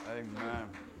Amen.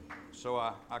 So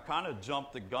I kind of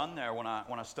jumped the gun there when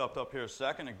I stepped up here a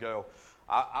second ago.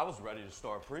 I was ready to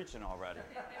start preaching already.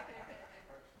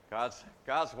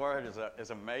 God's word is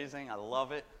amazing. I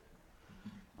love it.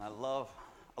 I love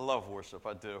worship.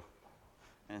 I do.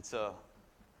 And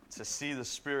to see the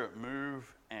Spirit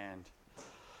move and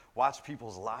watch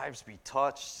people's lives be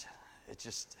touched,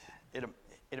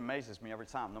 it amazes me every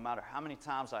time. No matter how many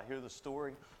times I hear the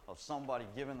story of somebody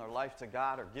giving their life to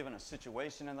God or giving a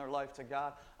situation in their life to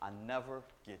God, I never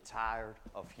get tired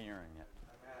of hearing it.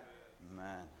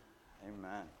 Amen.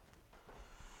 Amen.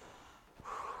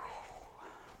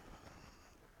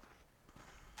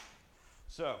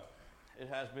 So, it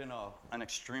has been an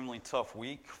extremely tough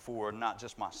week for not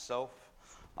just myself.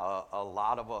 A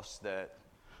lot of us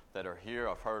that are here,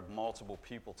 I've heard multiple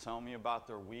people tell me about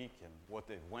their week and what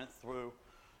they've went through.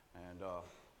 And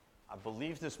I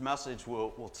believe this message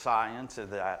will tie into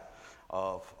that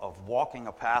of walking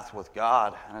a path with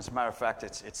God. And as a matter of fact,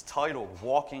 it's titled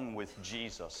Walking with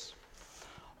Jesus.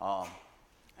 And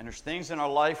there's things in our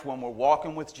life when we're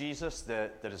walking with Jesus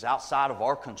that is outside of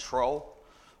our control.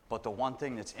 But the one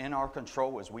thing that's in our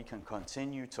control is we can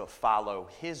continue to follow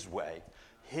His way,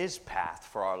 His path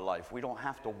for our life. We don't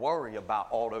have to worry about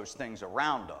all those things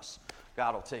around us.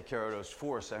 God will take care of those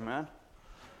for us. Amen?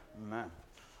 Amen.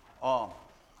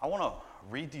 I want to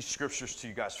read these scriptures to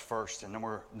you guys first, and then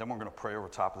we're going to pray over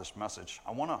top of this message.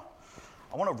 I want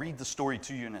to read the story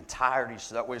to you in entirety,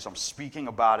 so that way as I'm speaking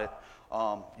about it,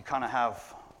 you kind of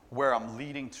have where I'm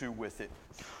leading to with it.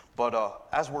 But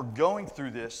as we're going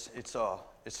through this, it's a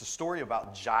story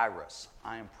about Jairus.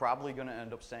 I am probably going to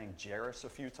end up saying Jairus a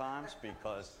few times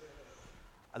because,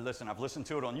 I've listened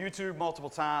to it on YouTube multiple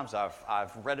times.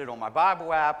 I've read it on my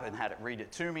Bible app and had it read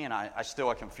it to me, and I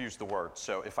confuse the word.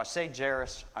 So if I say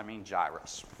Jairus, I mean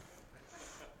Jairus.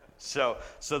 So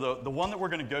the one that we're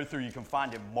going to go through, you can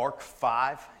find in Mark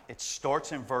 5. It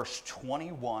starts in verse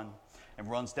 21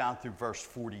 and runs down through verse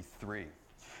 43.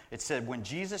 It said, when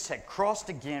Jesus had crossed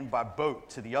again by boat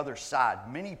to the other side,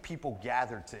 many people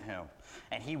gathered to him,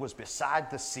 and he was beside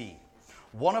the sea.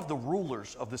 One of the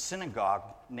rulers of the synagogue,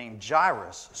 named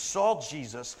Jairus, saw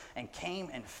Jesus and came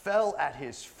and fell at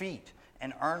his feet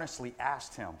and earnestly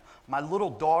asked him, My little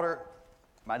daughter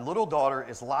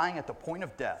is lying at the point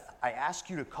of death. I ask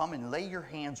you to come and lay your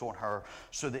hands on her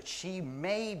so that she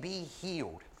may be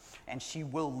healed, and she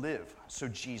will live. So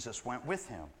Jesus went with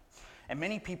him. And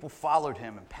many people followed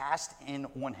him and pressed in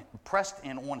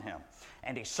on him.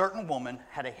 And a certain woman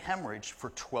had a hemorrhage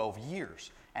for 12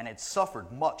 years and had suffered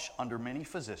much under many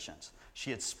physicians.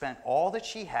 She had spent all that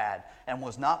she had and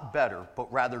was not better,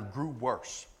 but rather grew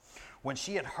worse. When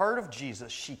she had heard of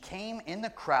Jesus, she came in the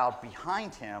crowd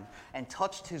behind him and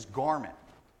touched his garment.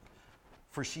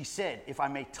 For she said, if I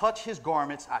may touch his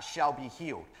garments, I shall be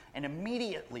healed. And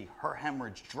immediately her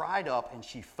hemorrhage dried up, and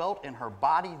she felt in her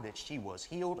body that she was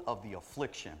healed of the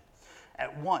affliction.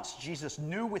 At once, Jesus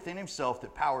knew within himself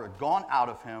that power had gone out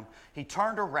of him. He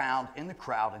turned around in the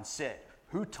crowd and said,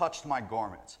 Who touched my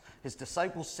garments? His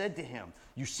disciples said to him,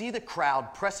 You see the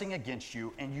crowd pressing against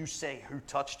you, and you say, Who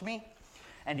touched me?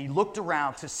 And he looked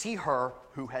around to see her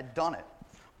who had done it.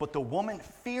 But the woman,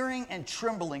 fearing and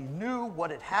trembling, knew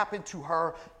what had happened to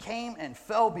her, came and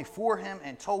fell before him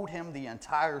and told him the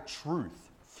entire truth.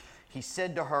 He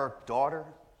said to her, Daughter,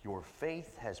 your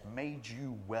faith has made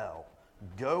you well.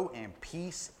 Go in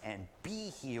peace and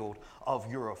be healed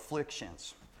of your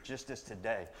afflictions. Just as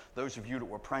today, those of you that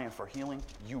were praying for healing,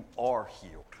 you are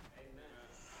healed.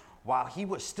 While he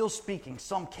was still speaking,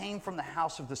 some came from the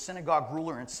house of the synagogue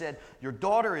ruler and said, Your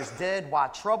daughter is dead. Why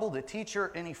trouble the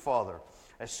teacher any further?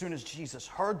 As soon as Jesus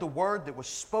heard the word that was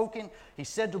spoken, he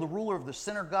said to the ruler of the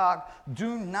synagogue,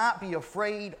 Do not be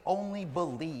afraid, only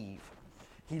believe.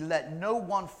 He let no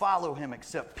one follow him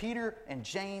except Peter and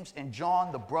James and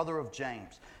John, the brother of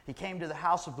James. He came to the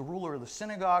house of the ruler of the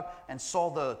synagogue and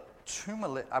saw the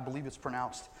tumult, I believe it's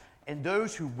pronounced, and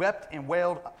those who wept and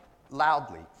wailed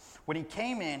loudly. When he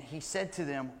came in, he said to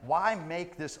them, Why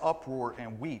make this uproar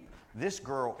and weep? This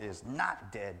girl is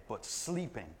not dead, but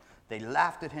sleeping. They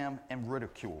laughed at him and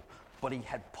ridiculed. But he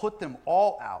had put them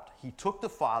all out. He took the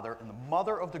father and the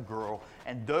mother of the girl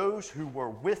and those who were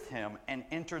with him and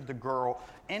entered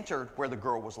where the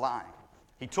girl was lying.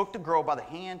 He took the girl by the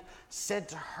hand, said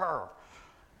to her,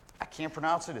 I can't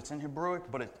pronounce it, it's in Hebrew,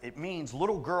 but it means,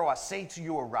 Little girl, I say to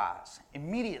you, arise.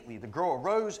 Immediately the girl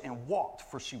arose and walked,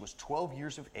 for she was 12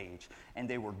 years of age, and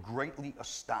they were greatly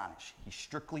astonished. He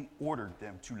strictly ordered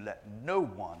them to let no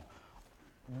one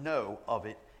know of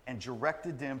it, and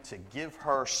directed them to give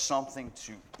her something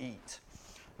to eat.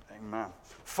 Amen.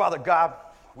 Father God,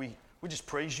 we just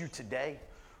praise you today.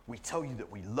 We tell you that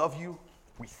we love you.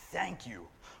 We thank you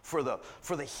for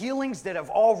the healings that have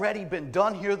already been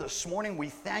done here this morning. We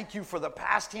thank you for the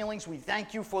past healings. We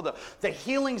thank you for the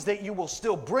healings that you will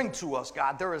still bring to us,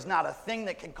 God. There is not a thing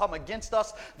that can come against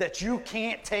us that you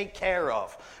can't take care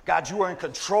of. God, you are in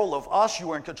control of us.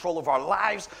 You are in control of our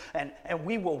lives, and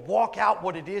we will walk out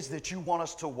what it is that you want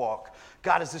us to walk.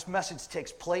 God, as this message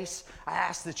takes place, I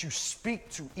ask that you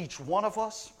speak to each one of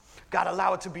us. God,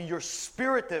 allow it to be your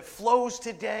Spirit that flows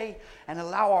today, and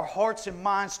allow our hearts and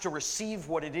minds to receive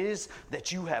what it is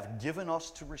that you have given us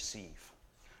to receive.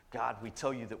 God, we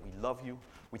tell you that we love you.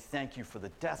 We thank you for the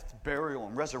death, burial,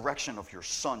 and resurrection of your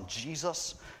Son,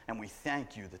 Jesus, and we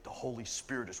thank you that the Holy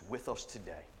Spirit is with us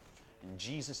today. In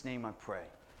Jesus' name I pray.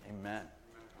 Amen.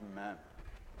 Amen.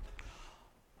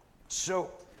 So,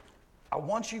 I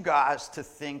want you guys to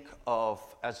think of,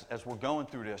 as we're going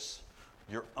through this,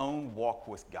 your own walk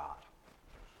with God,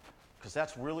 because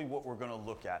that's really what we're going to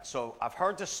look at. So I've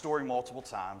heard this story multiple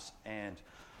times, and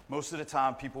most of the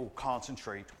time people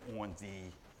concentrate on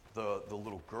the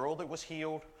little girl that was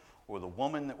healed or the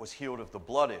woman that was healed of the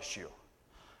blood issue.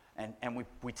 And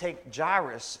we take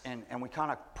Jairus and we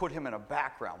kind of put him in a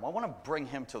background. Well, I want to bring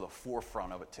him to the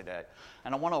forefront of it today,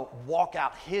 and I want to walk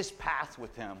out his path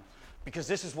with him, because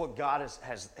this is what God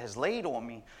has laid on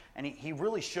me, and he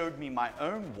really showed me my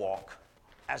own walk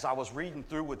as I was reading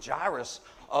through with Jairus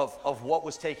of what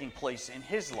was taking place in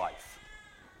his life.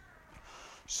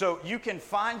 So you can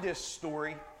find this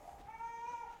story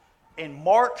in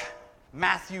Mark,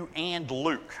 Matthew, and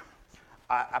Luke.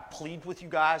 I plead with you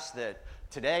guys that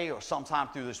today or sometime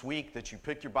through this week that you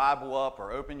pick your Bible up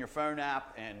or open your phone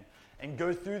app and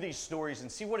go through these stories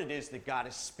and see what it is that God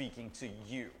is speaking to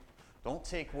you. Don't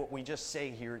take what we just say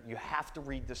here. You have to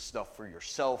read this stuff for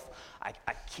yourself.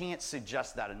 I can't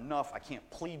suggest that enough. I can't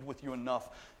plead with you enough.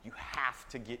 You have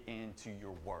to get into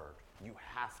your word. You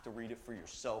have to read it for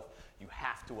yourself. You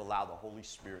have to allow the Holy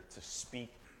Spirit to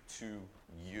speak to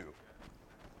you.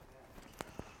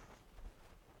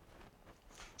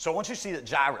 So I want you to see that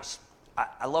Jairus,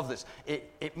 I love this.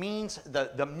 It means,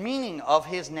 the meaning of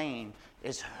his name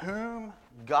is whom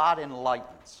God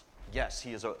enlightens. Yes,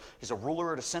 he's a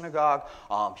ruler at a synagogue.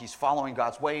 He's following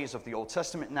God's ways of the Old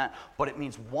Testament and that. But it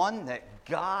means one that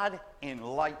God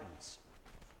enlightens.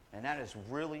 And that is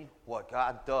really what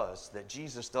God does, that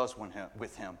Jesus does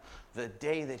with him. The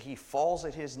day that he falls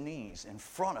at his knees in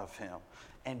front of him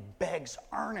and begs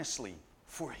earnestly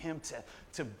for him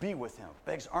to be with him.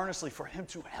 Begs earnestly for him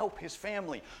to help his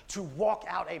family, to walk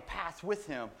out a path with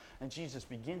him. And Jesus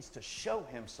begins to show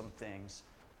him some things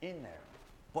in there.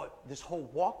 But this whole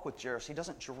walk with Jairus, he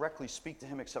doesn't directly speak to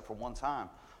him except for one time,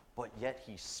 but yet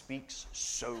he speaks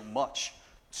so much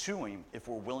to him if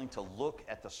we're willing to look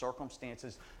at the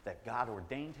circumstances that God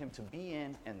ordained him to be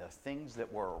in and the things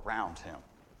that were around him.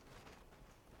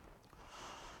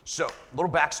 So, a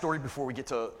little backstory before we get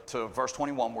to verse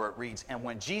 21, where it reads, "And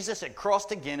when Jesus had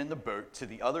crossed again in the boat to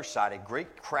the other side, a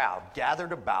great crowd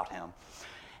gathered about him,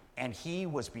 and he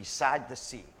was beside the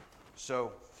sea."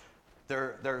 So,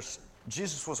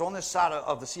 Jesus was on this side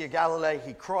of the Sea of Galilee.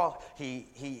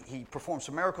 He performed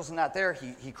some miracles in that there.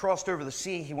 He crossed over the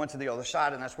sea. He went to the other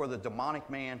side, and that's where the demonic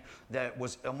man that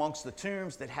was amongst the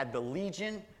tombs that had the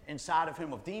legion inside of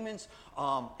him of demons,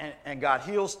 and God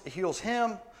heals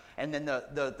him. And then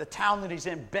the town that he's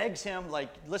in begs him, like,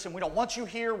 listen, we don't want you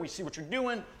here. We see what you're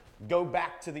doing. Go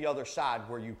back to the other side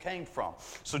where you came from.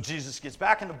 So Jesus gets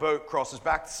back in the boat, crosses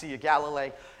back the Sea of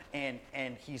Galilee,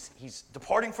 and he's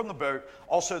departing from the boat.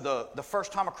 Also, the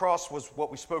first time across was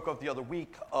what we spoke of the other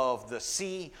week of the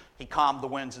sea. He calmed the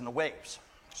winds and the waves.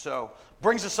 So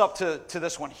brings us up to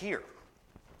this one here.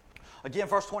 Again,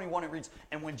 verse 21, it reads,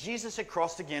 "And when Jesus had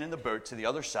crossed again in the boat to the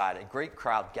other side, a great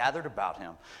crowd gathered about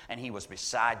him, and he was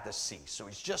beside the sea." So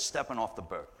he's just stepping off the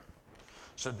boat.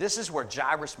 So this is where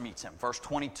Jairus meets him. Verse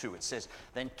 22, it says,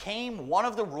 "Then came one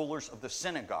of the rulers of the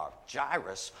synagogue,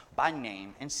 Jairus by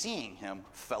name, and seeing him,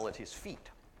 fell at his feet."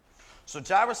 So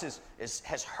Jairus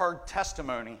has heard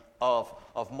testimony of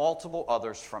multiple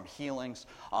others from healings.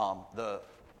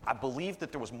 I believe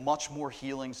that there was much more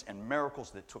healings and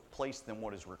miracles that took place than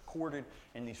what is recorded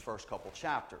in these first couple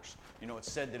chapters. You know,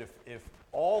 it's said that if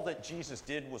all that Jesus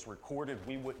did was recorded,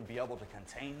 we wouldn't be able to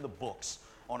contain the books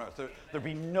on earth. There'd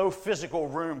be no physical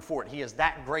room for it. He is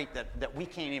that great that we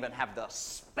can't even have the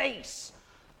space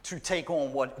to take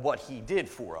on what he did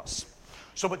for us.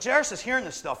 So, but Jairus is hearing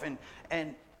this stuff,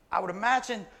 and I would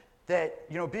imagine that,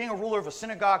 you know, being a ruler of a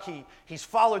synagogue, he's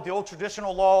followed the old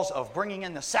traditional laws of bringing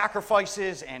in the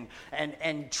sacrifices and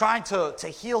trying to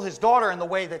heal his daughter in the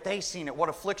way that they seen it, what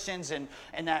afflictions and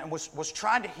that, and was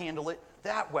trying to handle it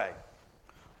that way.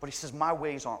 But he says, my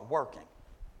ways aren't working.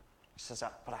 He says,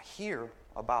 but I hear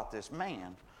about this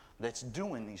man that's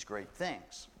doing these great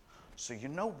things. So you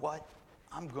know what?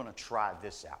 I'm going to try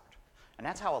this out. And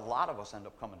that's how a lot of us end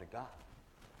up coming to God.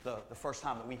 The first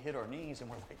time that we hit our knees and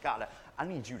we're like, God, I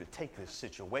need you to take this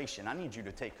situation. I need you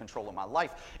to take control of my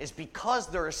life. Is because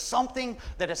there is something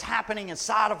that is happening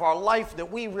inside of our life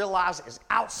that we realize is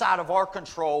outside of our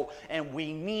control and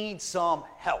we need some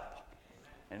help.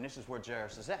 And this is where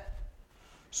Jairus is at.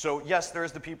 So yes,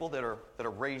 there's the people that are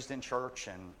raised in church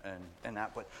and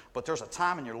that, but there's a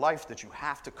time in your life that you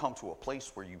have to come to a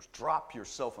place where you drop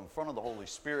yourself in front of the Holy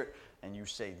Spirit and you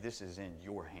say, this is in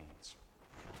your hands.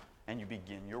 And you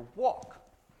begin your walk.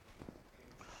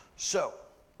 So,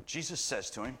 Jesus says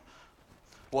to him,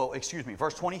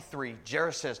 verse 23,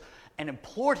 Jairus says, and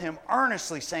implored him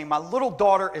earnestly, saying, my little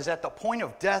daughter is at the point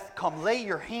of death. Come lay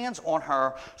your hands on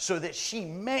her so that she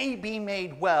may be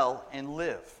made well and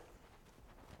live.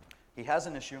 He has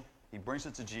an issue. He brings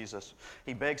it to Jesus.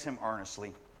 He begs him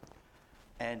earnestly.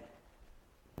 And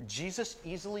Jesus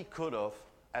easily could have,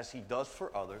 as he does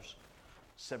for others,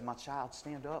 said, my child,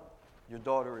 stand up. Your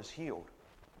daughter is healed.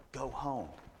 Go home.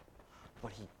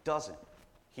 But he doesn't.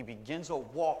 He begins a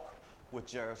walk with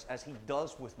Jairus as he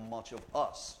does with much of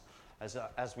us.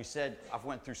 As we said, I've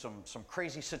went through some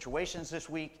crazy situations this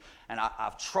week, and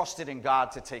I've trusted in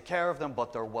God to take care of them,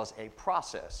 but there was a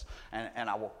process. And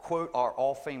I will quote our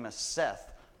all-famous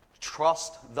Seth,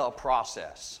 trust the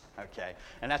process. Okay?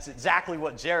 And that's exactly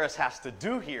what Jairus has to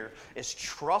do here, is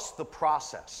trust the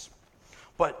process.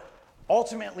 But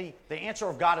ultimately, the answer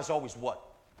of God is always what?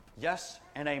 Yes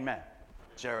and amen.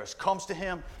 Jairus comes to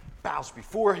him, bows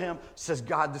before him, says,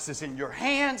 God, this is in your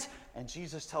hands. And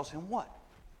Jesus tells him what?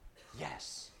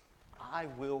 Yes, I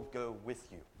will go with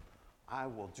you. I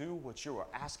will do what you are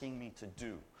asking me to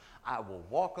do. I will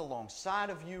walk alongside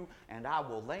of you, and I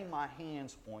will lay my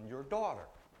hands on your daughter.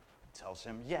 Tells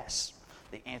him yes,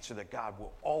 the answer that God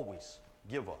will always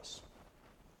give us.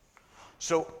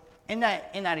 So in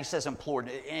that he says implored,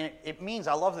 and it means,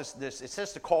 I love this, it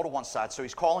says to call to one side, so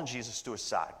he's calling Jesus to his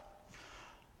side.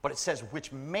 But it says,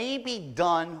 which may be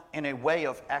done in a way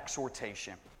of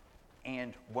exhortation.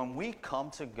 And when we come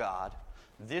to God,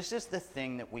 this is the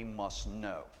thing that we must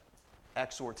know.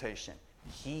 Exhortation.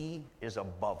 He is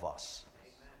above us.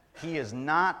 He is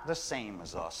not the same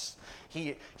as us.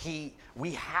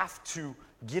 We have to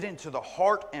get into the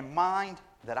heart and mind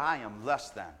that I am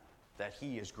less than, that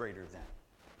he is greater than.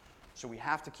 So we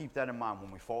have to keep that in mind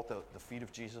when we fall at the feet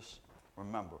of Jesus.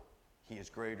 Remember, he is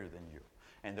greater than you.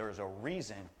 And there is a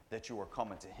reason that you are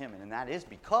coming to him, and that is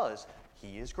because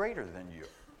he is greater than you.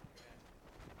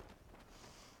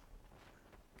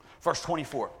 Verse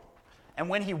 24, and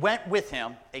when he went with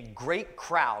him, a great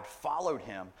crowd followed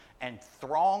him and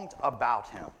thronged about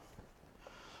him.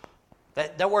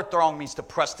 That word throng means to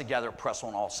press together, press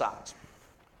on all sides.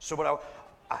 So what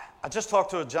I just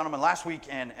talked to a gentleman last week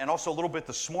and also a little bit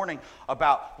this morning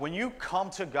about when you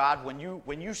come to God, when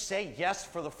you say yes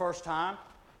for the first time,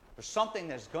 there's something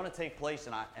that's going to take place,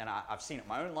 and I've seen it in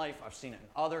my own life, I've seen it in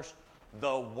others.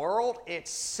 The world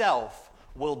itself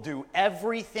will do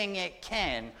everything it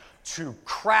can to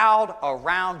crowd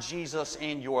around Jesus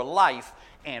in your life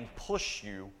and push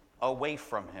you away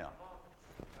from him.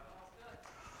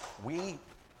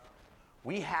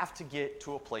 We have to get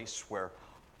to a place where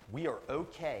we are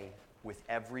okay with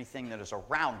everything that is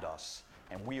around us,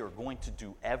 and we are going to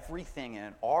do everything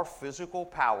in our physical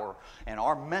power and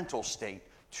our mental state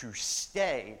to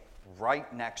stay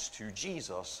right next to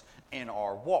Jesus in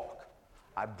our walk.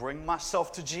 I bring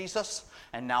myself to Jesus,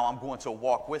 and now I'm going to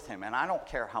walk with him. And I don't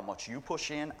care how much you push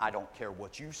in. I don't care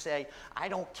what you say. I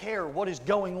don't care what is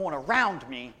going on around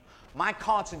me. My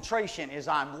concentration is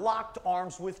I'm locked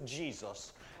arms with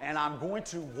Jesus, and I'm going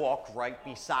to walk right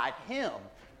beside him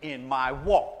in my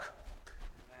walk.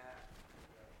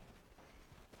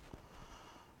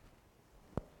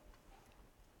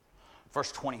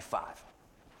 Verse 25.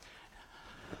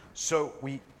 So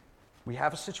we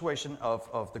have a situation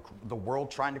of the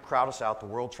world trying to crowd us out, the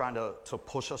world trying to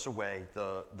push us away.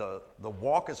 The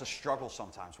walk is a struggle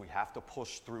sometimes. We have to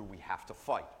push through. We have to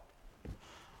fight.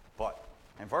 But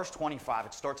in verse 25,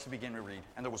 it starts to begin to read,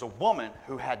 and there was a woman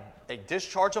who had a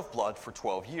discharge of blood for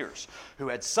 12 years, who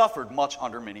had suffered much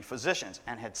under many physicians,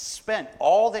 and had spent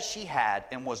all that she had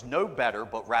and was no better,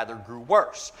 but rather grew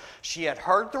worse. She had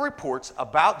heard the reports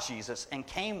about Jesus and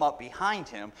came up behind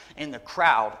him in the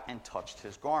crowd and touched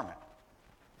his garment.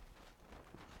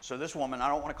 So this woman, I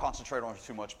don't want to concentrate on her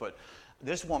too much, but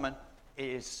this woman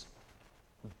is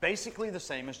basically the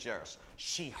same as Jairus.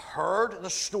 She heard the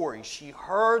story. She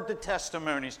heard the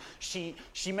testimonies. She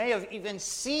may have even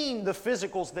seen the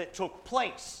physicals that took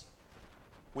place,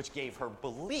 which gave her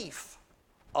belief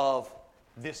of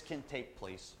this can take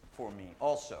place for me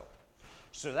also.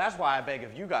 So that's why I beg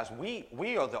of you guys,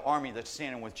 we are the army that's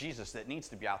standing with Jesus that needs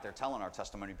to be out there telling our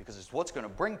testimony, because it's what's going to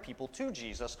bring people to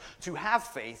Jesus to have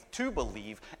faith, to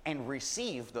believe, and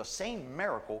receive the same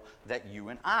miracle that you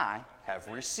and I have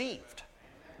received.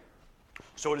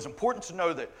 So it is important to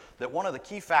know that one of the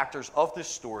key factors of this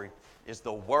story is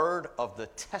the word of the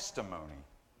testimony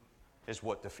is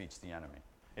what defeats the enemy.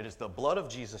 It is the blood of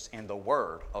Jesus and the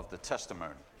word of the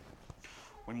testimony.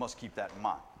 We must keep that in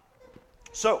mind.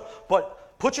 So,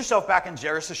 but put yourself back in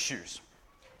Jairus' shoes.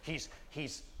 He's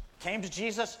came to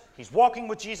Jesus. He's walking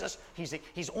with Jesus.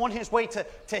 He's on his way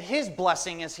to his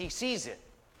blessing as he sees it.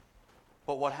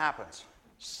 But what happens?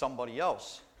 Somebody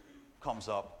else comes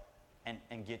up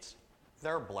and gets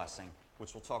their blessing,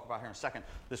 which we'll talk about here in a second.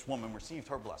 This woman received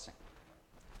her blessing.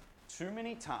 Too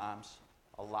many times,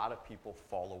 a lot of people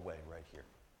fall away right here.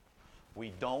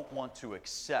 We don't want to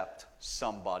accept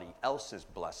somebody else's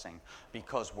blessing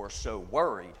because we're so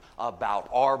worried about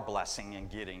our blessing and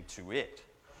getting to it.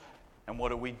 And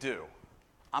what do?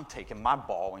 I'm taking my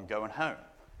ball and going home.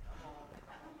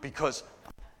 Because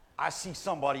I see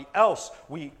somebody else.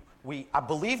 I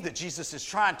believe that Jesus is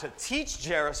trying to teach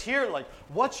Jairus here, like,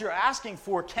 what you're asking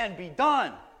for can be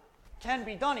done. Can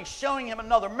be done. He's showing him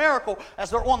another miracle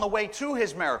as they're on the way to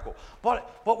his miracle.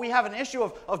 But we have an issue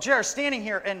of Jairus standing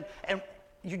here, and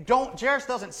Jairus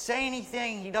doesn't say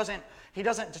anything. He doesn't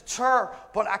deter.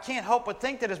 But I can't help but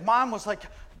think that his mind was like,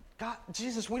 God,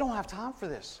 Jesus, we don't have time for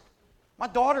this. My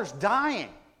daughter's dying.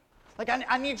 Like,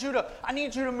 I need you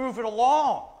to move it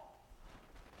along.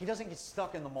 He doesn't get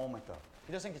stuck in the moment, though.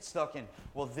 He doesn't get stuck in,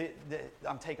 well,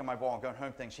 I'm taking my ball and going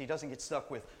home things. He doesn't get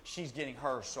stuck with, she's getting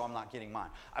hers, so I'm not getting mine.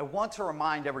 I want to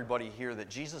remind everybody here that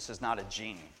Jesus is not a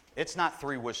genie. It's not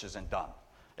 3 wishes and done.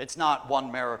 It's not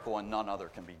one miracle and none other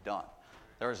can be done.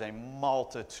 There is a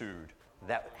multitude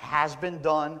that has been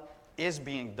done, is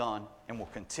being done, and will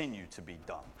continue to be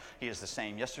done. He is the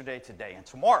same yesterday, today, and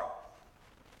tomorrow.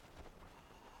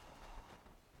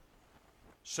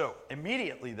 So,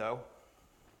 immediately, though,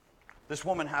 this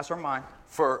woman has her mind,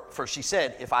 for she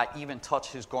said, if I even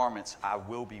touch his garments, I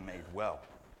will be made well.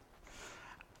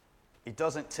 It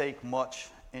doesn't take much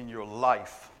in your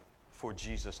life for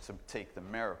Jesus to take the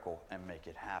miracle and make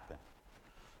it happen.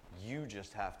 You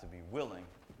just have to be willing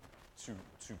to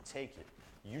take it.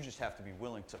 You just have to be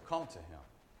willing to come to him.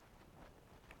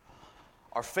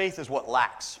 Our faith is what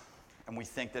lacks. And we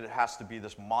think that it has to be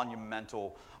this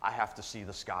monumental, I have to see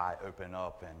the sky open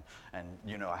up and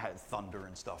I had thunder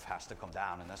and stuff has to come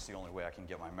down and that's the only way I can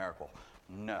get my miracle.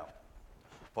 No.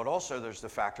 But also there's the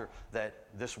factor that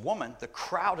this woman, the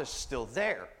crowd is still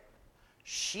there.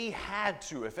 She had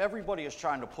to, if everybody is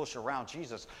trying to push around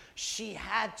Jesus, she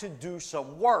had to do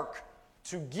some work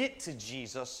to get to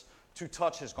Jesus to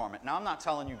touch his garment. Now, I'm not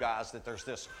telling you guys that there's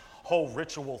this whole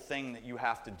ritual thing that you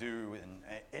have to do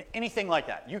and anything like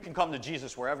that. You can come to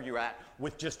Jesus wherever you're at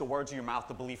with just the words of your mouth,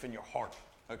 the belief in your heart,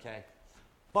 okay?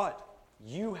 But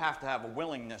you have to have a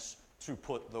willingness to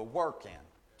put the work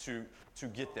in to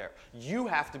get there. You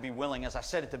have to be willing, as I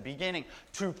said at the beginning,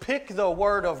 to pick the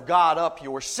Word of God up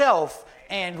yourself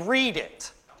and read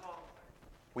it.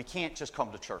 We can't just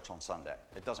come to church on Sunday.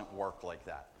 It doesn't work like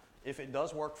that. If it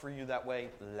does work for you that way,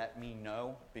 let me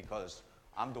know, because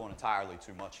I'm doing entirely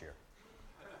too much here.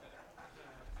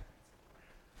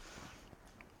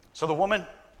 So the woman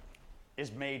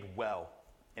is made well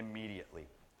immediately.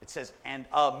 It says, and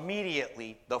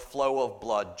immediately the flow of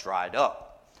blood dried up.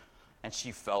 And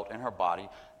she felt in her body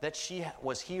that she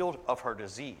was healed of her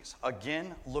disease.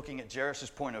 Again, looking at Jairus'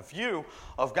 point of view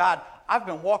of God, I've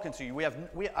been walking to you.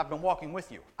 I've been walking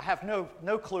with you. I have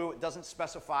no clue. It doesn't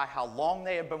specify how long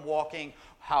they have been walking,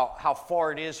 how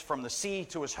far it is from the sea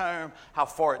to his home, how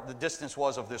far the distance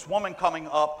was of this woman coming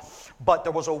up. But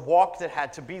there was a walk that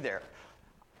had to be there.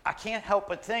 I can't help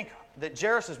but think that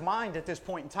Jairus' mind at this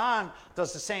point in time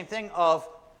does the same thing of,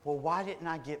 well, why didn't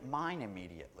I get mine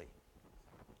immediately?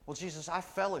 Well, Jesus, I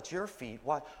fell at your feet.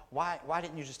 Why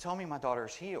didn't you just tell me my daughter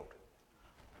is healed?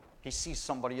 He sees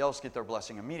somebody else get their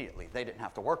blessing immediately. They didn't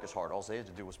have to work as hard. All they had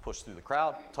to do was push through the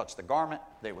crowd, touch the garment,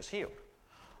 they was healed.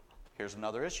 Here's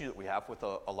another issue that we have with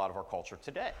a lot of our culture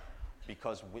today.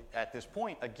 Because at this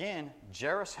point, again,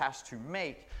 Jairus has to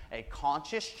make a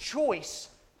conscious choice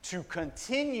to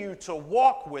continue to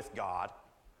walk with God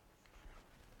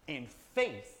in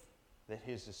faith that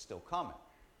his is still coming.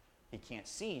 He can't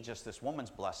see just this woman's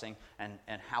blessing and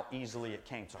how easily it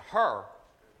came to her.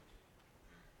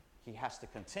 He has to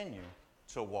continue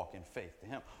to walk in faith to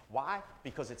him. Why?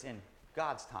 Because it's in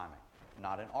God's timing,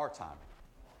 not in our timing.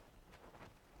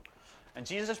 And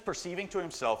Jesus, perceiving to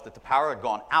himself that the power had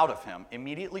gone out of him,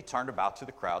 immediately turned about to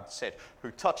the crowd and said,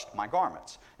 "Who touched my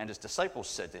garments?" And his disciples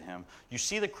said to him, "You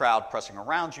see the crowd pressing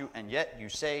around you, and yet you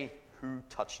say, 'Who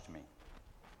touched me?'"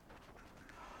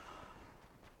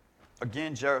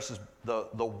 Again,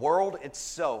 the world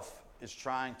itself is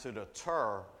trying to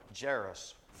deter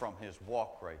Jairus from his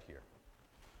walk right here.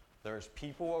 There's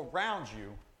people around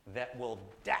you that will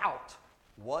doubt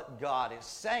what God is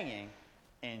saying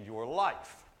in your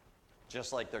life.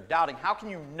 Just like they're doubting, how can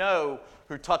you know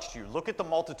who touched you? Look at the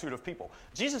multitude of people.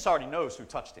 Jesus already knows who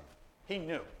touched him. He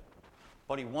knew.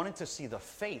 But he wanted to see the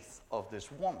faith of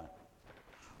this woman,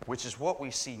 which is what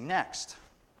we see next.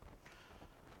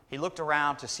 He looked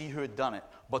around to see who had done it.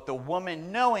 But the woman,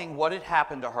 knowing what had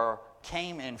happened to her,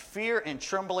 came in fear and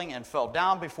trembling and fell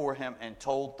down before him and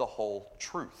told the whole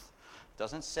truth. It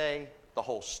doesn't say the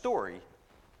whole story,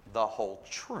 the whole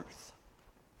truth.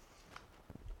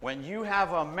 When you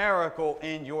have a miracle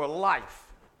in your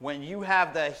life, when you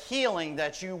have the healing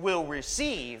that you will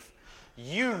receive,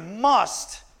 you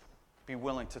must be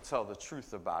willing to tell the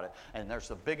truth about it. And there's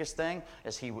the biggest thing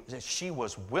is she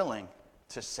was willing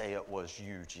to say, "It was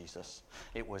you, Jesus.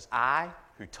 It was I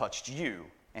who touched you,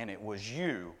 and it was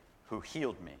you who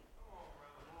healed me."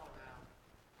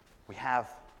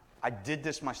 I did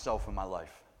this myself in my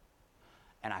life.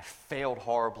 And I failed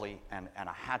horribly, and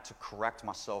I had to correct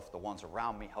myself. The ones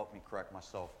around me helped me correct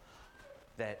myself.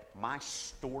 That my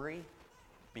story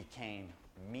became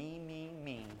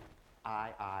me,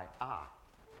 I.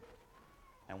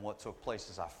 And what took place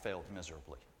is I failed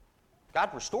miserably.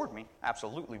 God restored me,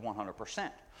 absolutely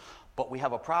 100%. But we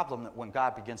have a problem that when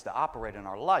God begins to operate in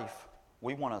our life,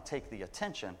 we want to take the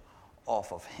attention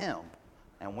off of Him,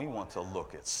 and we want to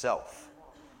look at self.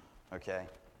 Okay?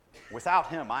 Without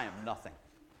Him, I am nothing.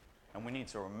 And we need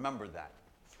to remember that.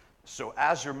 So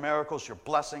as your miracles, your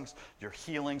blessings, your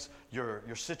healings,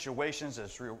 your situations,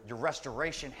 as your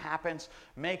restoration happens,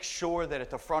 make sure that at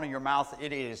the front of your mouth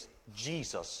it is,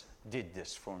 "Jesus did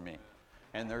this for me."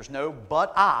 And there's no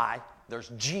 "but I," there's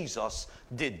 "Jesus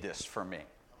did this for me."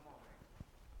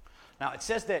 Now it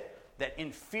says that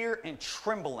in fear and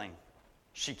trembling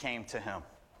she came to him.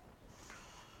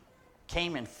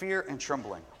 Came in fear and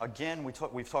trembling. Again,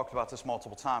 we've talked about this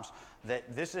multiple times,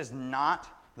 that this is not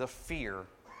the fear.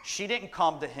 She didn't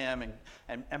come to him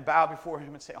and bow before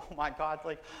him and say, "Oh my God,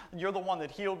 like, you're the one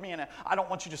that healed me, and I don't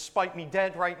want you to spike me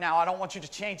dead right now. I don't want you to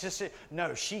change this."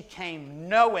 No, she came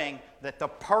knowing that the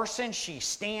person she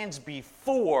stands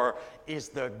before is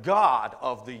the God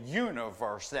of the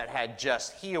universe that had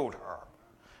just healed her.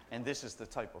 And this is the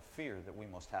type of fear that we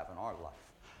must have in our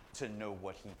life, to know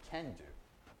what He can do,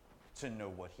 to know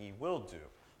what He will do,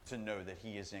 to know that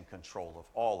He is in control of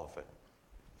all of it.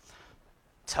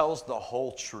 Tells the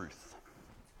whole truth.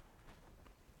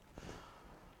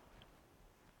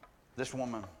 This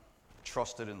woman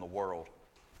trusted in the world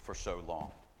for so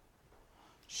long.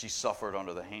 She suffered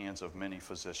under the hands of many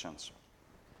physicians.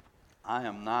 I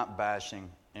am not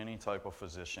bashing any type of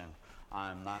physician.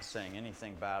 I am not saying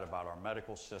anything bad about our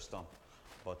medical system,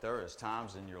 but there is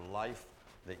times in your life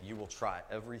that you will try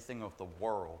everything of the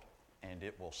world and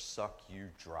it will suck you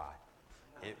dry.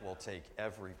 It will take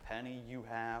every penny you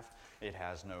have. It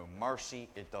has no mercy.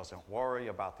 It doesn't worry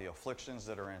about the afflictions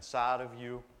that are inside of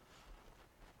you.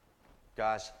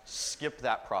 Guys, skip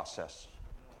that process.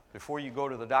 Before you go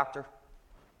to the doctor,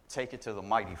 take it to the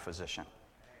mighty physician.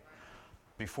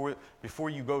 Before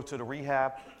you go to the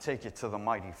rehab, take it to the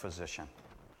mighty physician.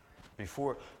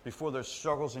 Before there's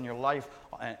struggles in your life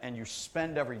and you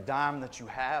spend every dime that you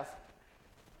have,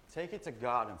 take it to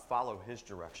God and follow His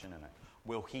direction in it.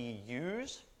 Will He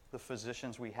use the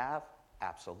physicians we have?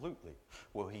 Absolutely.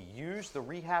 Will He use the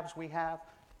rehabs we have?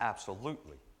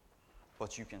 Absolutely.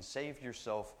 But you can save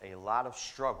yourself a lot of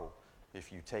struggle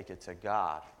if you take it to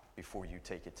God before you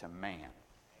take it to man.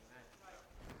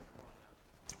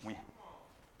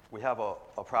 We have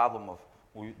a problem of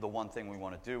the one thing we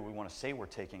want to do. We want to say we're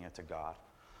taking it to God,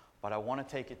 but I want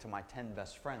to take it to my 10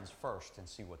 best friends first and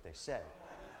see what they say.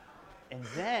 And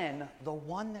then the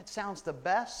one that sounds the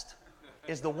best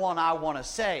is the one I want to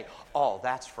say, "Oh,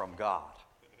 that's from God."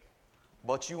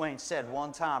 But you ain't said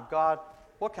one time, "God,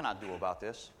 what can I do about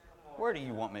this? Where do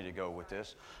you want me to go with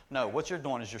this?" No, what you're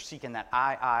doing is you're seeking that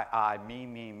I,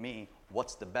 me.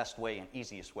 What's the best way and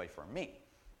easiest way for me?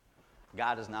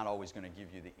 God is not always going to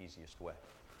give you the easiest way.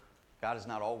 God is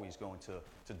not always going to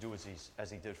do as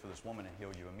he did for this woman and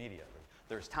heal you immediately.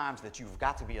 There's times that you've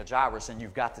got to be a Jairus and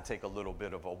you've got to take a little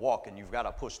bit of a walk and you've got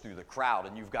to push through the crowd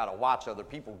and you've got to watch other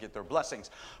people get their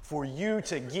blessings for you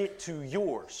to get to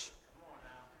yours,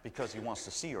 because He wants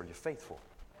to see, are you faithful?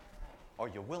 Are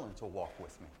you willing to walk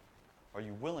with me? Are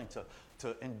you willing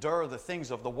to endure the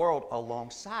things of the world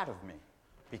alongside of me?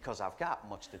 Because I've got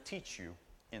much to teach you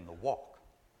in the walk.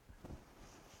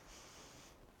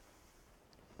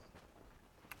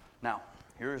 Now,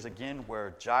 here's again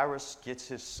where Jairus gets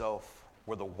himself,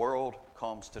 where the world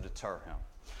comes to deter him.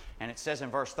 And it says in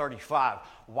verse 35,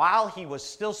 while he was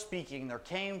still speaking, there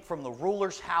came from the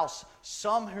ruler's house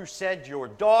some who said, your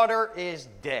daughter is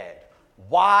dead.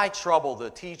 Why trouble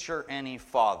the teacher any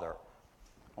farther?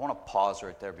 I want to pause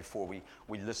right there before we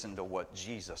listen to what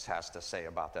Jesus has to say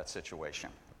about that situation.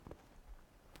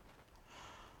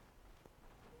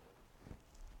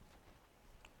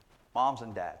 Moms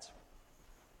and dads,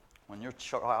 when your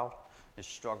child is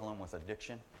struggling with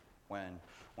addiction,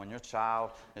 when your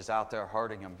child is out there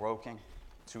hurting and broken,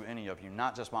 to any of you,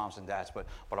 not just moms and dads, but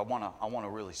I want to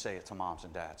really say it to moms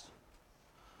and dads.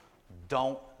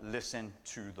 Don't listen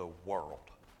to the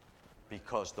world,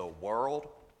 because the world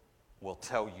will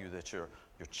tell you that your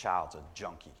child's a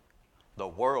junkie. The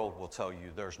world will tell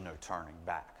you there's no turning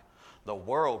back. The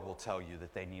world will tell you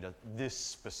that they need this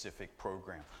specific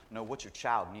program. No, what your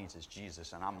child needs is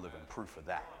Jesus, and I'm living proof of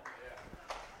that.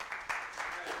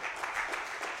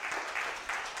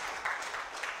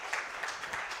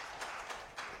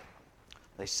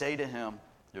 They say to him,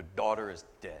 your daughter is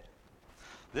dead.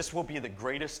 This will be the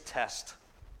greatest test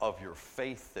of your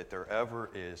faith that there ever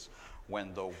is,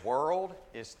 when the world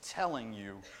is telling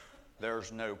you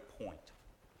there's no point.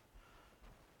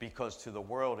 Because to the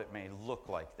world it may look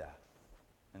like that.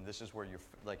 And this is where,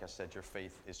 like I said, your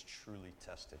faith is truly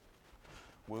tested.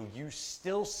 Will you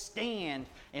still stand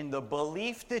in the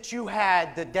belief that you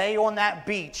had the day on that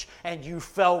beach and you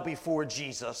fell before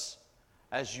Jesus,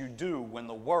 as you do when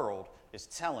the world is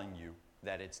telling you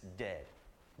that it's dead?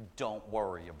 Don't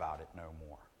worry about it no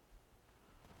more.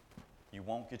 You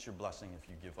won't get your blessing if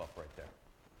you give up right there.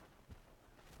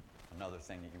 Another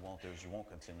thing that you won't do is you won't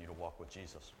continue to walk with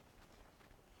Jesus.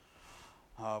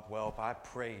 Well, if I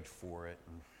prayed for it,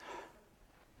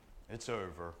 it's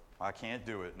over. I can't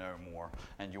do it no more.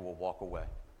 And you will walk away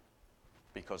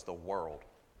because the world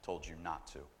told you not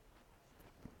to.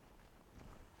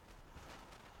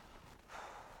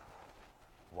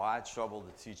 Why trouble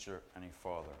the teacher any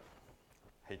farther?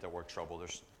 I hate that word trouble.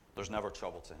 There's never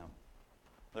trouble to him.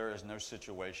 There is no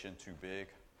situation too big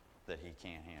that he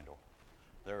can't handle.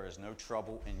 There is no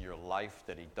trouble in your life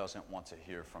that he doesn't want to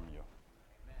hear from you.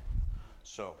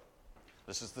 So,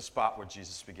 this is the spot where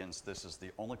Jesus begins. This is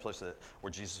the only place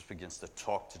where Jesus begins to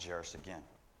talk to Jairus again.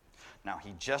 Now,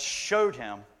 he just showed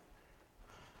him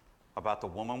about the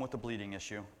woman with the bleeding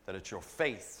issue, that it's your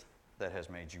faith that has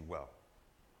made you well.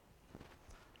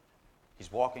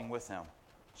 He's walking with him.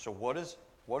 So what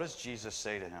does Jesus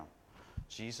say to him?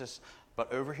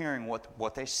 But overhearing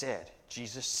what they said,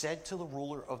 Jesus said to the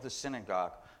ruler of the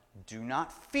synagogue, do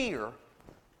not fear,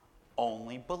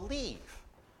 only believe.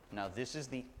 Now, this is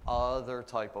the other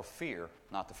type of fear,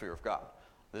 not the fear of God.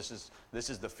 This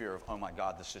is the fear of, oh my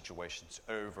God, the situation's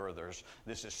over.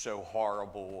 This is so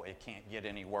horrible. It can't get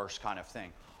any worse kind of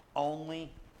thing.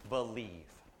 Only believe.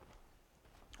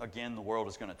 Again, the world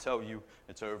is going to tell you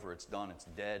it's over, it's done, it's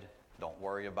dead. Don't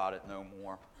worry about it no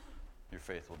more. Your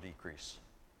faith will decrease.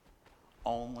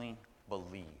 Only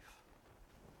believe.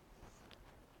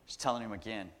 He's telling him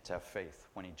again to have faith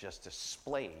when he just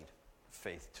displayed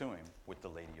faith to him with the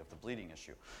lady of the bleeding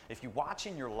issue. If you watch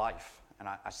in your life, and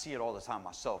I see it all the time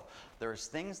myself, there's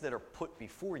things that are put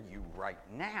before you right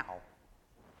now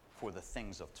for the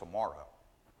things of tomorrow.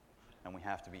 And we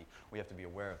have to be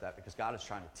aware of that, because God is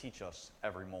trying to teach us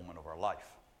every moment of our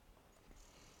life.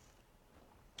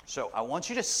 So I want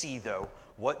you to see, though,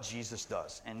 what Jesus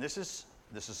does. And this is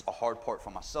a hard part for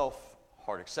myself,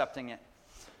 hard accepting it.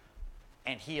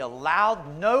 And he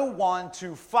allowed no one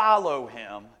to follow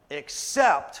him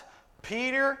except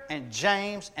Peter and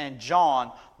James and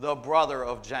John, the brother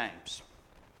of James.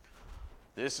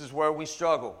 This is where we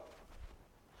struggle.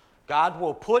 God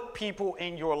will put people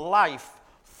in your life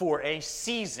for a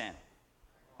season,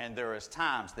 and there is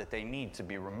times that they need to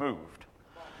be removed.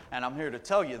 And I'm here to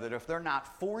tell you that if they're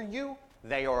not for you,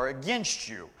 they are against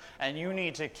you. And you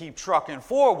need to keep trucking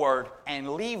forward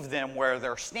and leave them where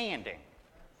they're standing.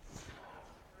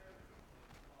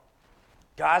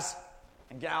 Guys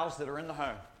and gals that are in the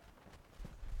home,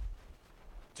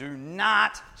 do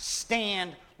not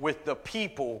stand with the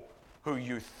people who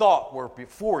you thought were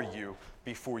before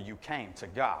you came to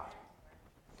God.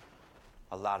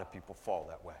 A lot of people fall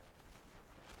that way.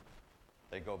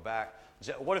 They go back.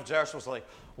 What if Jairus was like,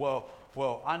 well,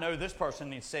 I know this person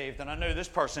needs saved, and I know this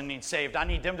person needs saved. I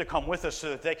need them to come with us so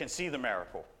that they can see the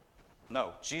miracle.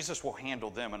 No, Jesus will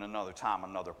handle them in another time,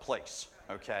 another place,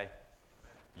 okay?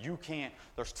 You can't.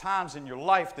 There's times in your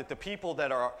life that the people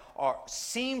that are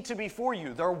seem to be for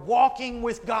you, they're walking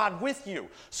with God with you.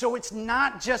 So it's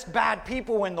not just bad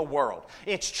people in the world.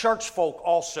 It's church folk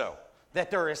also. That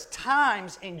there is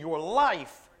times in your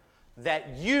life that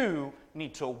you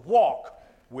need to walk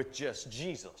with just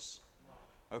Jesus.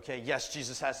 Okay, yes,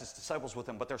 Jesus has his disciples with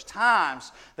him, but there's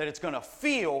times that it's going to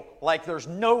feel like there's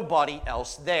nobody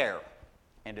else there.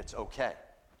 And it's okay,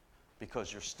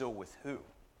 because you're still with who?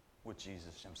 With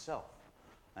Jesus himself.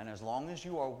 And as long as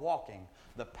you are walking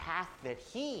the path that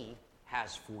he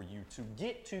has for you to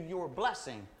get to your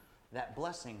blessing, that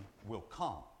blessing will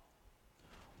come.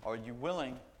 Are you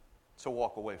willing to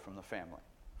walk away from the family?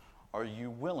 Are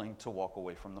you willing to walk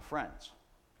away from the friends?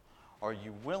 Are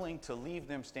you willing to leave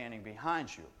them standing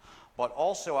behind you? But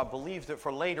also, I believe that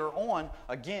for later on,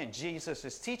 again, Jesus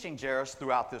is teaching Jairus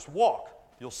throughout this walk.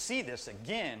 You'll see this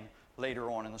again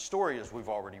later on in the story, as we've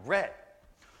already read.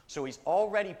 So he's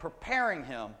already preparing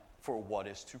him for what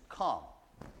is to come.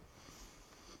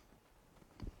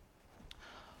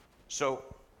 So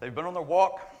they've been on their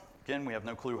walk. Again, we have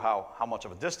no clue how much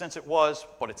of a distance it was,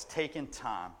 but it's taken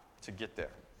time to get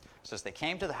there. It says they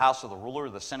came to the house of the ruler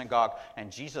of the synagogue,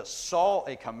 and Jesus saw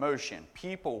a commotion,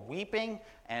 people weeping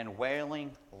and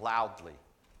wailing loudly.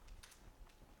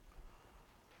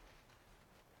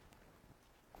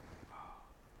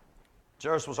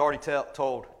 Jairus was already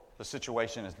told the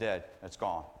situation is dead, it's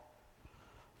gone.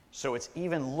 So it's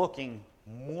even looking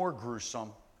more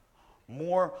gruesome,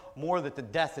 more that the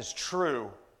death is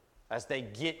true as they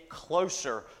get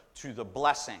closer to the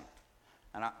blessing.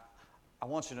 And I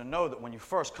want you to know that when you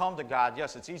first come to God,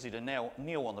 yes, it's easy to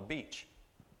kneel on the beach.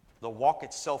 The walk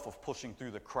itself of pushing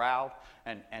through the crowd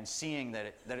and seeing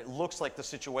that it looks like the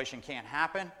situation can't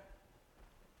happen,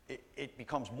 it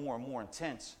becomes more and more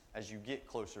intense as you get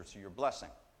closer to your blessing.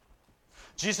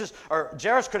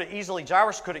 Jairus could have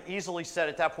easily said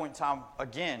at that point in time,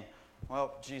 again,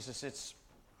 well, Jesus,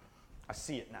 I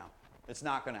see it now. It's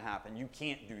not going to happen. You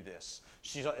can't do this.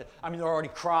 They're already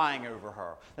crying over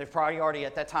her. They've probably already,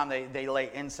 at that time, they lay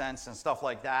incense and stuff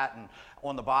like that and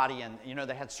on the body, and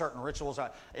they had certain rituals.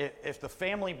 If the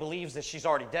family believes that she's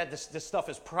already dead, this stuff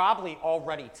is probably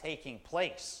already taking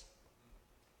place.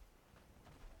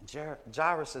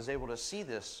 Jairus is able to see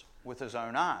this with his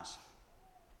own eyes.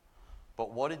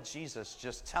 But what did Jesus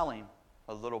just tell him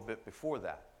a little bit before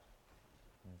that?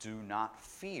 Do not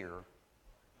fear,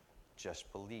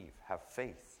 just believe. Have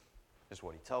faith, is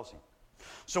what he tells him.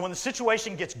 So when the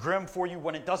situation gets grim for you,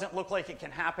 when it doesn't look like it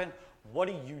can happen, what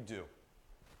do?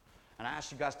 And I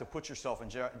asked you guys to put yourself in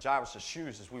Jairus'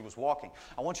 shoes as we was walking.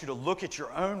 I want you to look at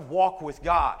your own walk with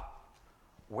God.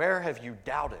 Where have you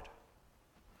doubted?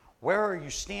 Where are you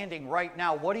standing right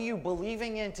now? What are you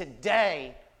believing in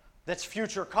today that's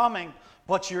future coming,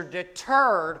 but you're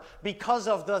deterred because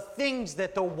of the things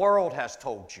that the world has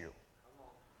told you?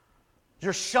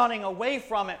 You're shunning away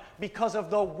from it because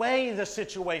of the way the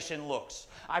situation looks.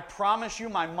 I promise you,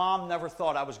 my mom never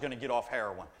thought I was going to get off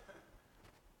heroin.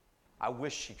 I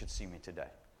wish she could see me today.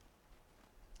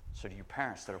 So to you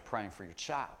parents that are praying for your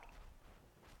child,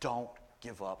 don't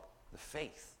give up the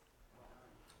faith.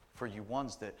 For you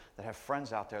ones that have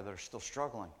friends out there that are still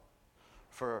struggling.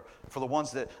 For the ones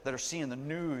that are seeing the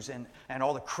news and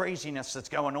all the craziness that's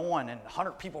going on and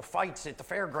 100 people fights at the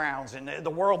fairgrounds and the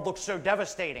world looks so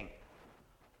devastating.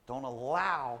 Don't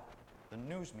allow the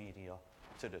news media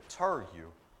to deter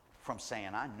you from saying,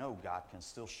 I know God can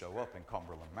still show up in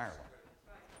Cumberland, Maryland.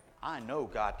 I know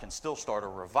God can still start a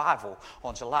revival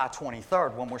on July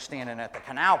 23rd when we're standing at the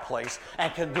Canal Place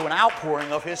and can do an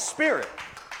outpouring of His Spirit.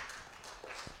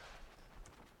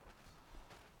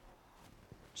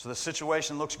 So the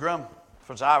situation looks grim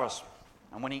for Jairus.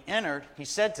 And when he entered, he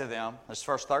said to them, this is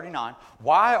verse 39,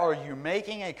 why are you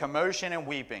making a commotion and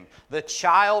weeping? The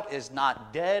child is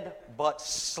not dead, but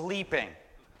sleeping.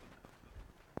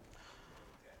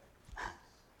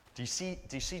 Do you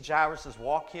see Jairus'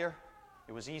 walk here?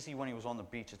 It was easy when he was on the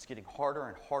beach. It's getting harder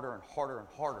and harder and harder and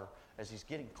harder as he's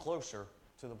getting closer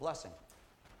to the blessing.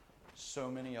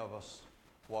 So many of us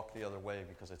walk the other way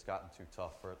because it's gotten too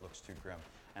tough or it looks too grim.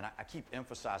 And I keep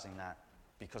emphasizing that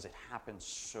because it happens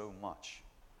so much.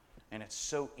 And it's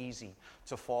so easy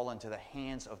to fall into the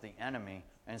hands of the enemy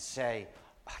and say,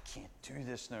 I can't do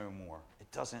this no more.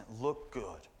 It doesn't look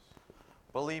good.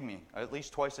 Believe me, at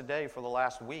least twice a day for the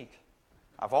last week,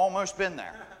 I've almost been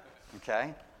there.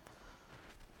 Okay?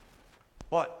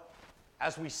 But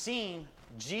as we've seen,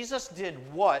 Jesus did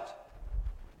what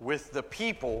with the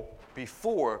people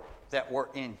before that were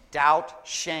in doubt,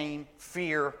 shame,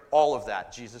 fear, all of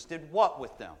that? Jesus did what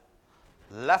with them?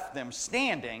 Left them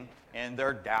standing in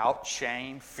their doubt,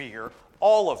 shame, fear,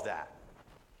 all of that.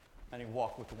 and he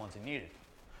walked with the ones he needed.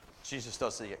 Jesus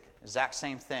does the exact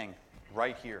same thing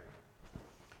right here.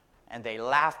 And they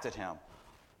laughed at him.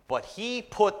 But he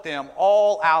put them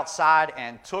all outside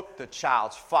and took the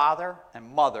child's father and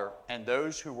mother and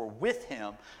those who were with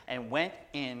him and went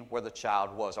in where the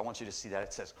child was. I want you to see that.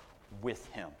 It says, with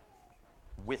him.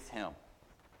 With him.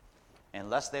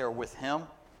 Unless they are with him,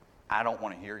 I don't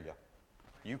want to hear you.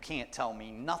 You can't tell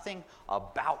me nothing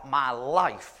about my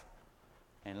life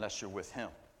unless you're with him.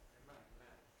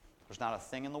 There's not a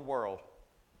thing in the world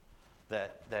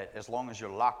that as long as you're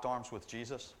locked arms with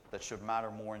Jesus, that should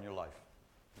matter more in your life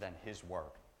than his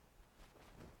word.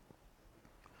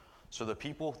 So the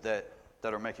people that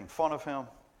are making fun of him,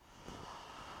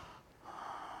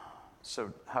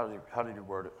 so how did he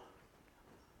word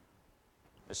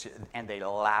it? And they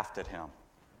laughed at him.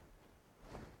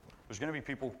 There's going to be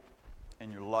people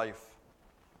in your life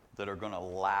that are going to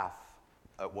laugh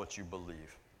at what you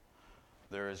believe.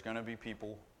 There is going to be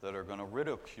people that are going to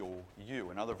ridicule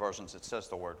you. In other versions, it says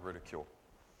the word ridicule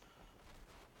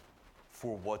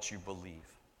for what you believe.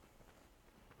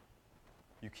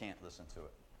 You can't listen to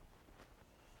it.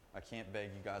 I can't beg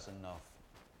you guys enough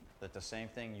that the same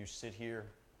thing you sit here,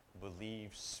 believe,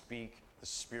 speak, the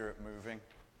Spirit moving,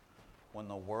 when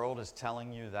the world is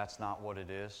telling you that's not what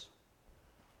it is,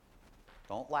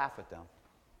 don't laugh at them.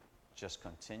 Just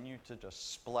continue to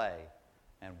display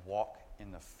and walk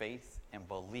in the faith and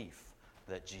belief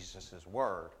that Jesus'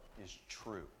 word is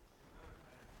true.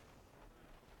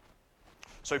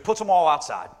 So he puts them all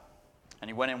outside, and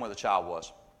he went in where the child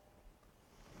was.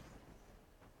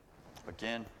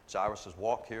 Again, Jairus'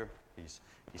 walk here, he's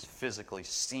physically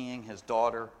seeing his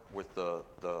daughter with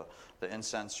the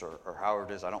incense or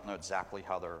however it is. I don't know exactly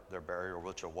how their burial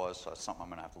ritual was, so that's something I'm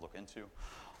going to have to look into.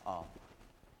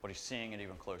 But he's seeing it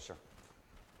even closer.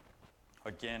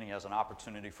 Again, he has an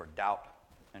opportunity for doubt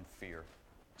and fear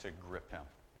to grip him.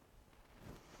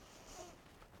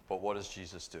 But what does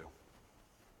Jesus do?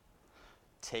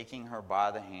 Taking her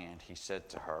by the hand, he said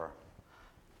to her,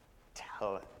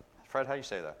 Fred, how do you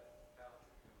say that?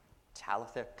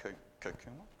 Talitha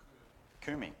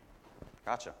Kumi.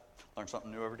 Gotcha. Learn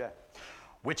something new every day.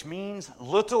 Which means,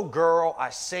 little girl,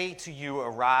 I say to you,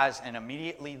 arise. And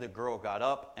immediately the girl got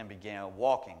up and began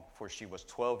walking, for she was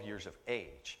 12 years of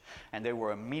age. And they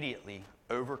were immediately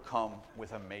overcome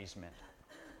with amazement.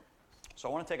 So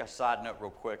I want to take a side note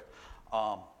real quick.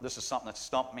 This is something that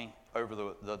stumped me over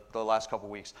the last couple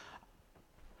weeks.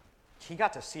 He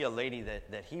got to see a lady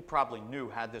that he probably knew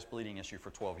had this bleeding issue for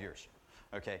 12 years.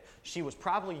 Okay, she was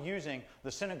probably using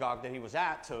the synagogue that he was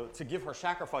at to give her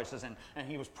sacrifices, and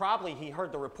he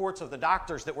heard the reports of the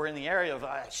doctors that were in the area of,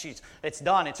 it's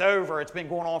done, it's over, it's been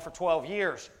going on for 12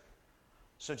 years.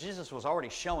 So Jesus was already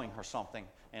showing her something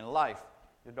in life.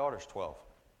 Your daughter's 12.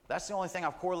 That's the only thing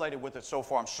I've correlated with it so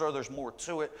far. I'm sure there's more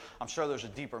to it. I'm sure there's a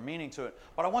deeper meaning to it.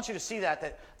 But I want you to see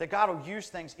that God will use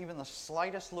things, even the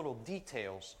slightest little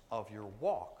details of your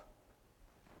walk,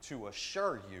 to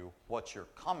assure you what you're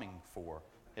coming for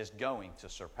is going to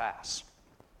surpass.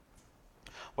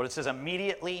 But it says,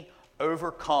 immediately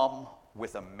overcome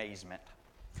with amazement.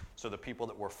 So the people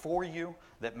that were for you,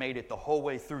 that made it the whole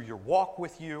way through your walk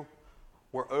with you,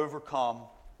 were overcome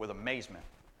with amazement.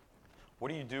 What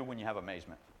do you do when you have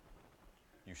amazement?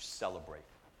 You celebrate.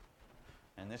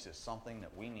 And this is something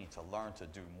that we need to learn to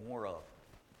do more of.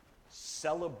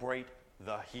 Celebrate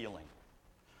the healing.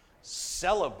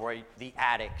 Celebrate the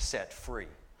addict set free.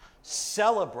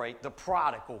 Celebrate the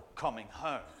prodigal coming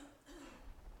home.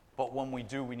 But when we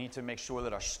do, we need to make sure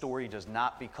that our story does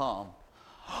not become,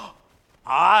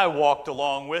 I walked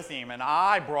along with him and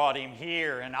I brought him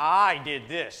here and I did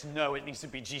this. No, it needs to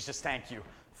be, Jesus, thank you.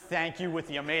 Thank you with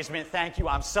the amazement. Thank you.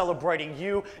 I'm celebrating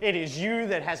you. It is you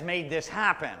that has made this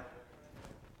happen.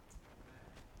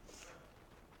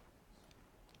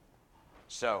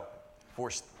 So, for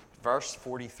verse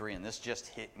 43, and this just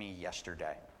hit me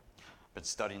yesterday. I've been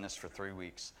studying this for 3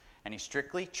 weeks. And he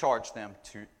strictly charged them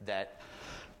that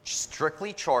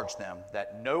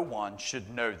no one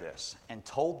should know this, and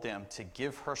told them to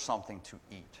give her something to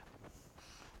eat.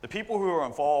 The people who are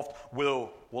involved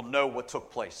will know what took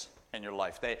place in your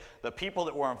life. The people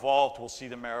that were involved will see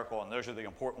the miracle, and those are the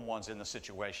important ones in the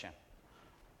situation.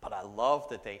 But I love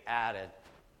that they added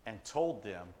and told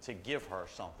them to give her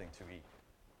something to eat.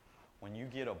 When you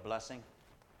get a blessing,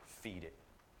 feed it.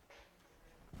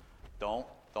 Don't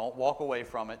walk away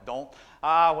from it. Don't,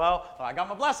 I got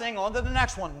my blessing, on to the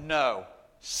next one. No.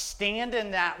 Stand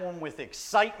in that one with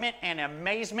excitement and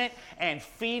amazement and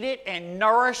feed it and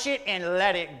nourish it and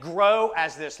let it grow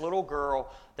as this little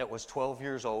girl that was 12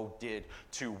 years old did,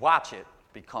 to watch it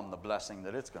become the blessing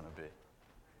that it's going to be.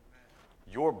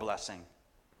 Your blessing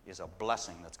is a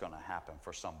blessing that's going to happen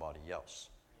for somebody else.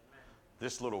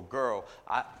 This little girl,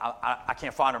 I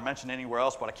can't find her mentioned anywhere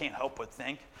else, but I can't help but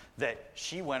think that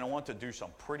she went on to do some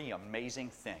pretty amazing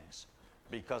things.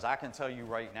 Because I can tell you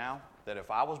right now that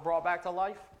if I was brought back to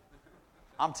life,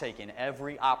 I'm taking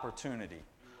every opportunity.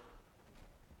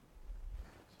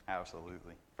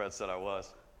 Absolutely. Fred said I was,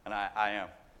 and I am.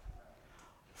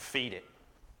 Feed it.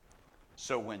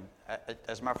 So when,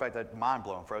 as a matter of fact, that's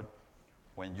mind-blowing, Fred.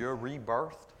 When you're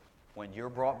rebirthed, when you're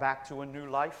brought back to a new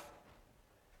life,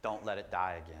 don't let it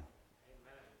die again.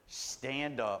 Amen.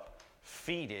 Stand up,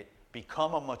 feed it,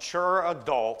 become a mature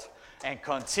adult, and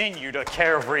continue to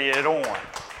carry it on.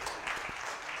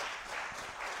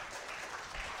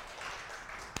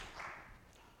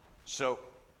 So,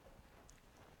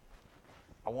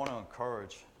 I want to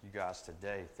encourage you guys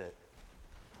today that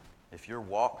if your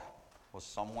walk was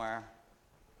somewhere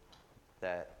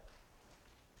that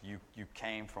you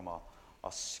came from a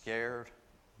scared,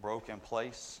 broken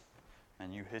place,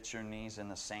 and you hit your knees in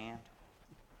the sand,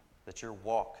 that your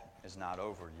walk is not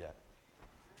over yet.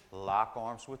 Lock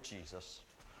arms with Jesus.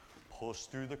 Push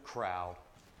through the crowd.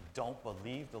 Don't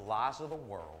believe the lies of the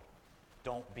world.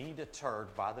 Don't be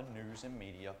deterred by the news and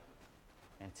media.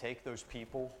 And take those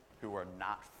people who are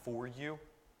not for you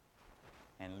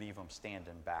and leave them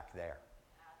standing back there.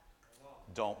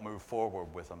 Don't move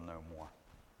forward with them no more.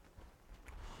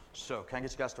 So, can I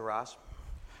get you guys to rise?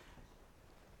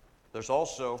 There's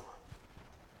also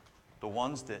the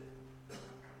ones that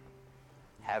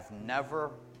have never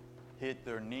hit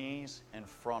their knees in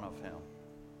front of him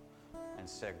and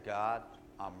said, God,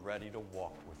 I'm ready to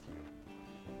walk with you.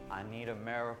 I need a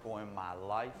miracle in my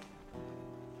life.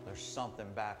 There's something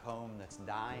back home that's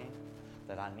dying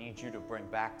that I need you to bring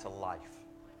back to life.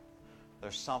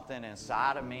 There's something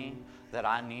inside of me that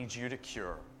I need you to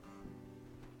cure.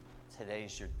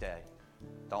 Today's your day.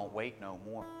 Don't wait no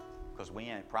more, because we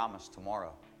ain't promised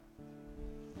tomorrow.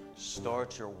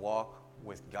 Start your walk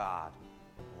with God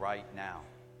right now.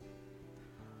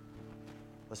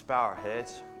 Let's bow our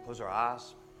heads, close our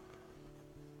eyes.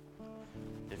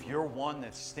 If you're one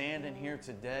that's standing here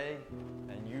today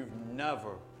and you've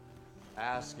never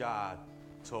asked God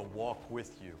to walk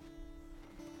with you,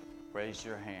 raise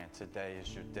your hand. Today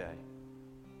is your day.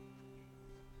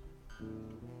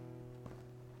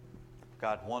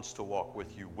 God wants to walk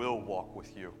with you, will walk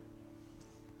with you,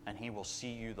 and He will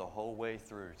see you the whole way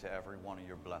through to every one of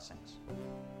your blessings.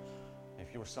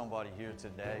 If you're somebody here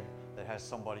today that has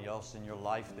somebody else in your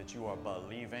life that you are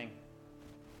believing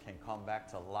can come back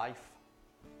to life,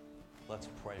 let's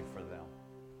pray for them.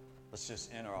 Let's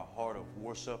just enter a heart of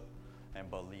worship and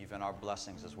believe in our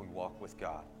blessings as we walk with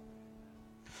God.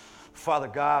 Father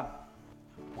God,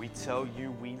 we tell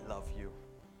you we love you.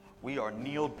 We are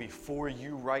kneeled before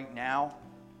you right now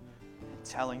and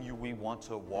telling you we want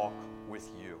to walk with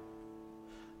you.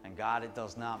 And God, it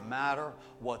does not matter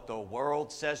what the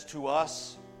world says to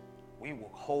us. We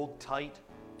will hold tight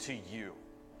to you.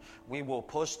 We will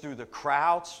push through the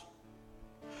crowds.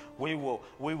 We will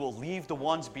leave the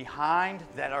ones behind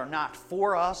that are not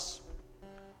for us.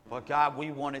 But God,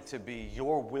 we want it to be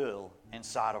your will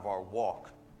inside of our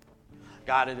walk.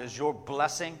 God, it is your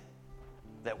blessing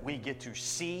that we get to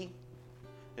see.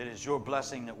 It is your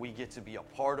blessing that we get to be a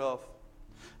part of.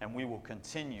 And we will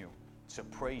continue to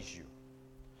praise you.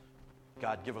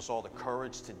 God, give us all the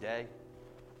courage today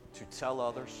to tell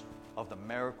others of the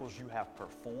miracles you have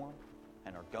performed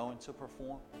and are going to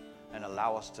perform, and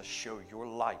allow us to show your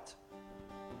light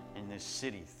in this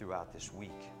city throughout this week.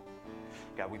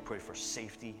 God, we pray for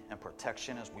safety and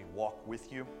protection as we walk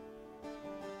with you.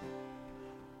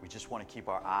 We just want to keep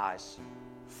our eyes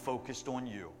focused on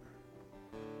you.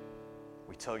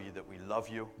 We tell you that we love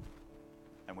you,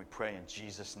 and we pray in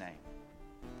Jesus' name.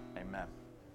 Amen.